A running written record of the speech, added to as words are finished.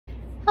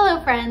Hello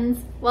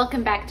friends,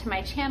 welcome back to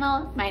my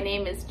channel. My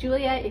name is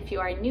Julia. If you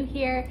are new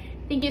here,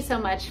 thank you so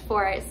much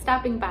for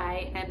stopping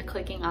by and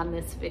clicking on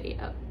this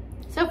video.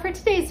 So for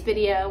today's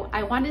video,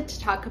 I wanted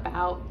to talk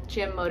about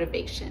gym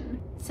motivation.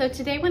 So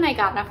today when I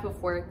got off of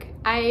work,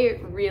 I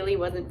really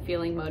wasn't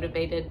feeling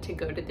motivated to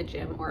go to the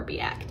gym or be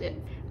active.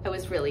 I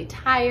was really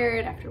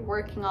tired after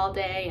working all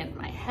day and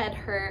my head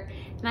hurt,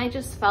 and I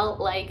just felt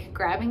like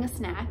grabbing a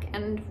snack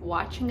and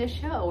watching a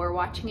show or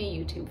watching a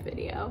YouTube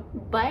video.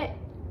 But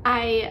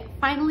I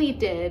finally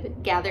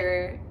did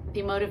gather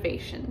the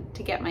motivation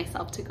to get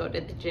myself to go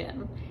to the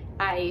gym.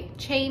 I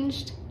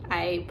changed,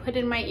 I put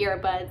in my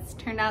earbuds,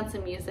 turned on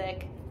some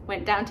music,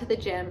 went down to the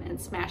gym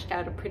and smashed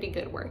out a pretty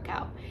good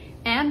workout.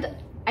 And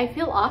I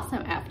feel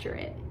awesome after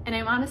it. And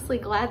I'm honestly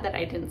glad that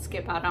I didn't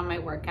skip out on my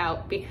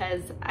workout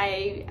because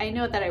I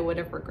know that I would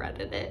have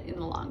regretted it in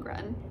the long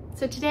run.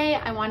 So today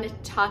I wanted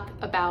to talk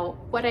about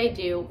what I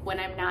do when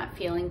I'm not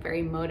feeling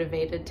very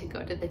motivated to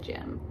go to the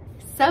gym.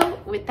 So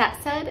with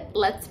that said,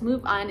 let's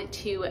move on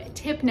to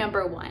tip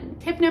number one.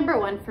 Tip number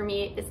one for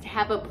me is to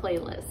have a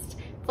playlist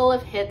full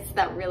of hits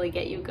that really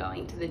get you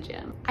going to the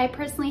gym. I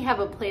personally have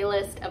a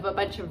playlist of a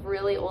bunch of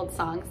really old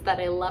songs that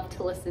I love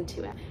to listen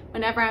to.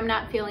 Whenever I'm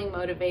not feeling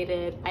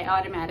motivated, I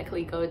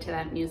automatically go to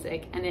that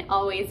music, and it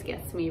always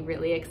gets me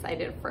really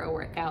excited for a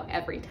workout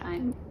every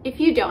time. If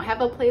you don't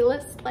have a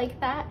playlist like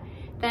that,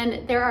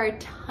 then there are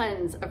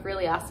tons of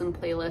really awesome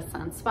playlists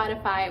on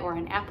Spotify or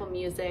on Apple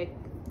Music,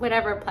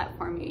 whatever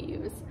platform you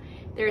use.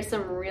 There are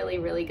some really,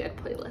 really good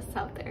playlists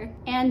out there.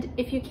 And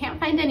if you can't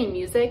find any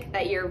music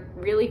that you're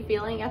really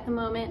feeling at the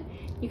moment,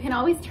 you can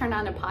always turn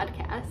on a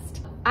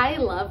podcast. I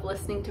love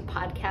listening to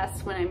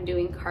podcasts when I'm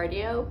doing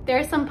cardio. There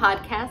are some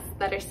podcasts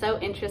that are so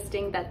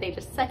interesting that they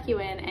just suck you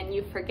in and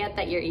you forget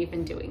that you're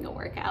even doing a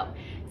workout.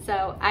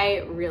 So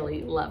I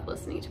really love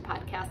listening to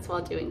podcasts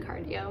while doing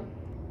cardio.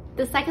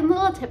 The second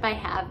little tip I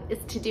have is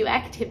to do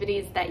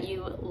activities that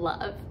you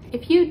love.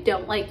 If you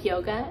don't like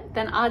yoga,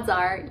 then odds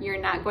are you're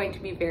not going to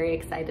be very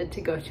excited to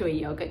go to a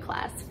yoga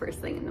class first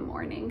thing in the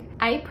morning.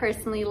 I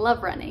personally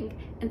love running,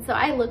 and so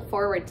I look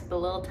forward to the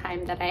little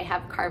time that I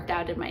have carved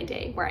out in my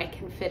day where I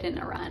can fit in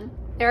a run.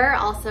 There are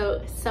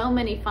also so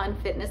many fun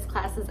fitness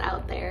classes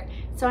out there,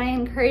 so I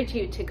encourage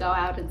you to go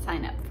out and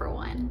sign up for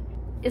one.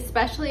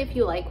 Especially if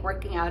you like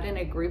working out in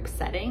a group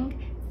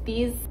setting,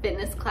 these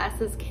fitness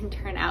classes can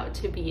turn out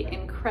to be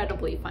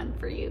incredibly fun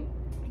for you.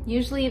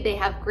 Usually they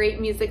have great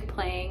music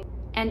playing,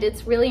 and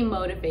it's really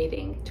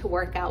motivating to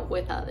work out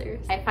with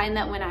others. I find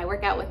that when I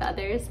work out with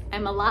others,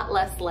 I'm a lot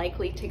less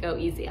likely to go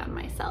easy on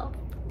myself.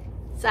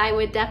 So I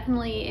would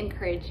definitely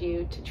encourage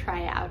you to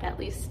try out at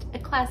least a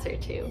class or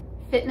two.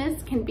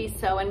 Fitness can be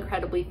so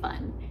incredibly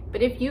fun,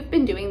 but if you've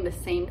been doing the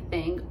same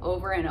thing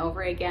over and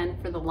over again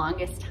for the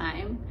longest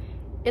time,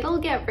 it'll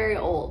get very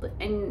old,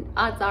 and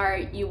odds are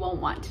you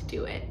won't want to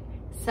do it.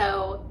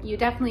 So you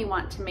definitely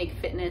want to make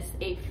fitness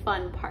a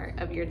fun part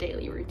of your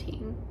daily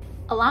routine.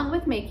 Along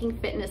with making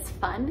fitness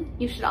fun,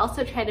 you should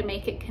also try to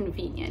make it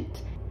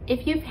convenient.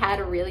 If you've had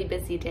a really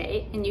busy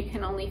day and you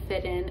can only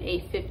fit in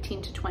a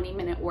 15 to 20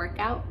 minute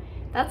workout,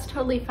 that's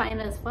totally fine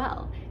as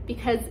well,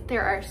 because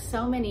there are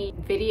so many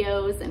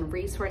videos and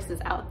resources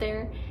out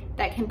there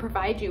that can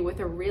provide you with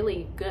a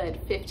really good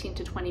 15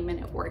 to 20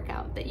 minute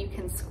workout that you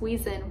can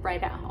squeeze in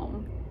right at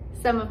home.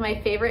 Some of my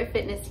favorite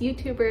fitness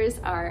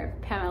YouTubers are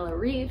Pamela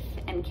Reif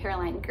and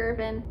Caroline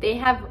Girvin. They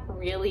have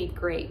really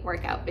great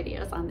workout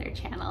videos on their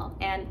channel,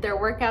 and their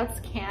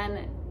workouts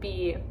can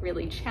be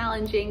really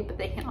challenging, but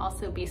they can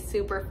also be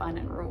super fun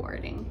and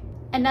rewarding.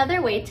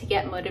 Another way to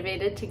get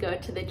motivated to go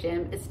to the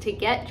gym is to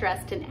get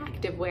dressed in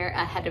activewear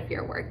ahead of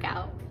your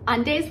workout.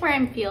 On days where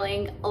I'm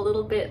feeling a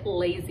little bit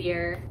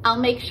lazier, I'll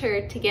make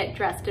sure to get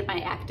dressed in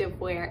my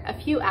activewear a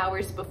few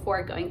hours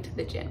before going to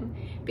the gym,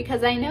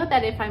 because I know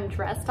that if I'm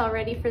dressed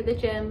already for the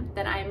gym,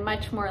 then I'm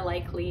much more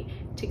likely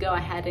to go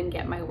ahead and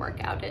get my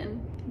workout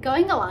in.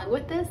 Going along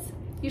with this,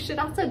 you should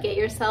also get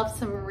yourself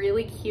some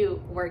really cute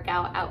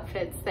workout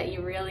outfits that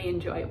you really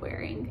enjoy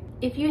wearing.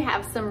 If you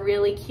have some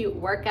really cute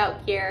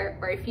workout gear,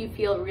 or if you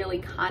feel really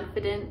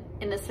confident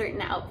in a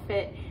certain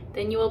outfit,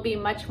 then you will be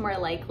much more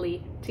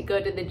likely to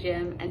go to the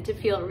gym and to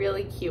feel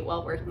really cute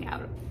while working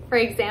out. For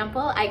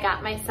example, I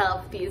got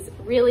myself these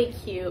really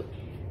cute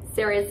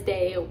Sarah's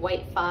Day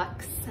White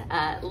Fox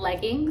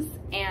leggings,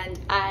 and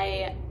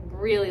I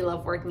really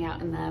love working out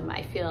in them.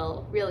 I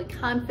feel really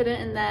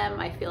confident in them.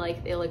 I feel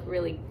like they look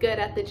really good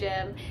at the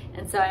gym,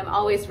 and so I'm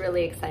always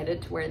really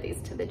excited to wear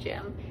these to the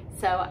gym.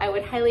 So I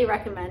would highly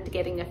recommend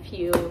getting a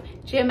few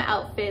gym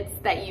outfits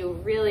that you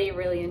really,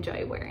 really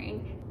enjoy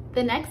wearing.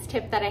 The next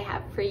tip that I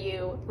have for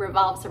you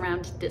revolves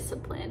around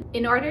discipline.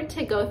 In order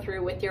to go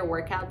through with your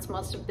workouts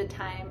most of the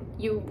time,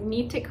 you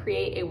need to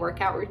create a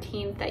workout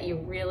routine that you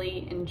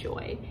really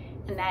enjoy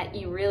and that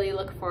you really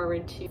look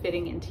forward to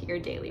fitting into your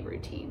daily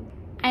routine.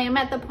 I am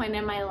at the point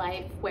in my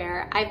life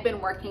where I've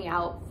been working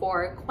out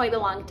for quite a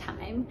long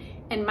time,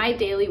 and my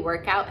daily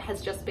workout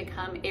has just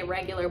become a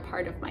regular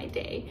part of my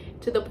day,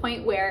 to the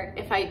point where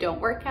if I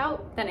don't work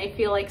out, then I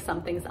feel like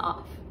something's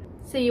off.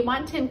 So you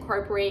want to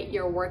incorporate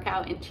your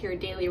workout into your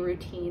daily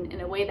routine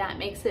in a way that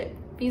makes it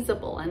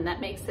feasible and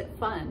that makes it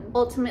fun.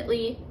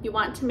 Ultimately, you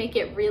want to make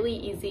it really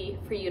easy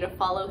for you to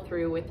follow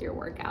through with your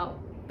workout.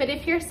 But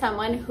if you're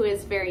someone who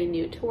is very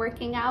new to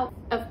working out,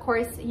 of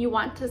course, you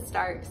want to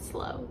start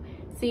slow.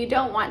 So you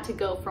don't want to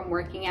go from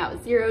working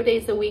out 0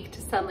 days a week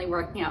to suddenly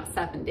working out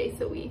 7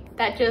 days a week.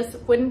 That just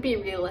wouldn't be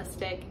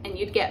realistic and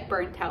you'd get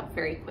burnt out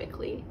very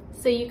quickly.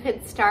 So you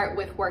could start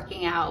with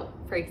working out,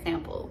 for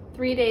example,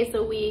 3 days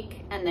a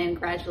week and then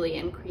gradually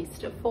increase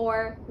to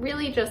 4.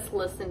 Really just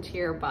listen to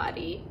your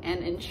body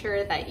and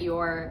ensure that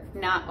you're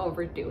not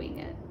overdoing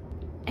it.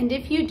 And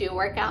if you do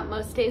work out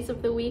most days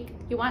of the week,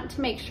 you want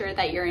to make sure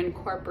that you're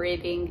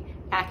incorporating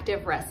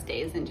active rest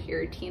days into your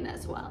routine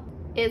as well.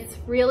 It's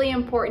really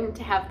important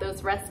to have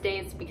those rest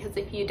days because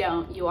if you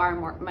don't, you are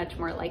much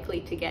more likely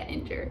to get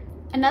injured.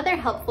 Another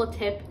helpful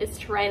tip is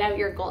to write out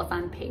your goals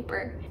on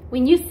paper.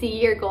 When you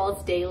see your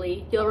goals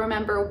daily, you'll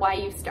remember why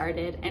you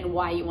started and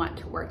why you want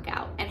to work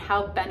out and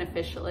how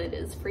beneficial it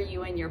is for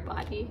you and your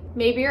body.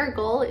 Maybe your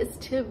goal is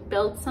to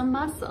build some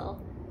muscle,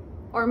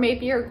 or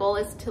maybe your goal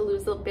is to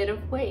lose a bit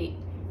of weight.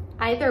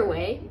 Either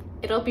way,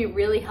 it'll be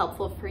really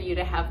helpful for you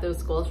to have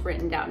those goals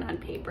written down on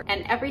paper.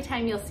 And every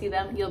time you'll see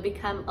them, you'll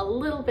become a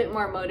little bit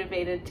more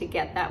motivated to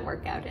get that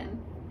workout in.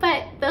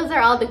 But those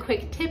are all the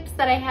quick tips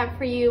that I have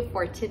for you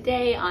for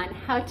today on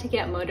how to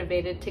get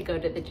motivated to go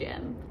to the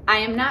gym. I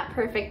am not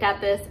perfect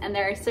at this, and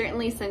there are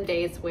certainly some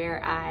days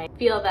where I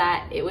feel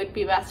that it would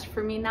be best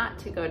for me not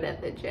to go to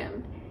the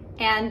gym.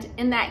 And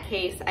in that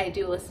case, I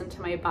do listen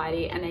to my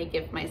body and I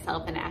give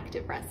myself an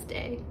active rest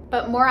day.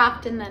 But more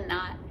often than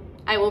not,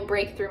 I will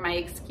break through my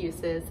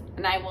excuses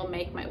and I will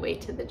make my way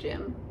to the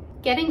gym.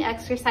 Getting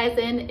exercise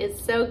in is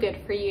so good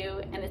for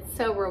you and it's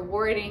so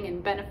rewarding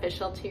and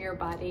beneficial to your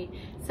body.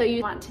 So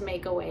you want to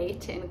make a way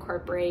to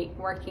incorporate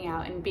working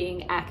out and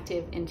being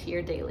active into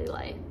your daily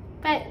life.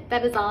 But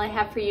that is all I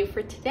have for you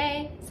for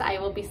today. So I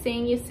will be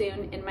seeing you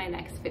soon in my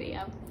next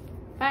video.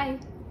 Bye.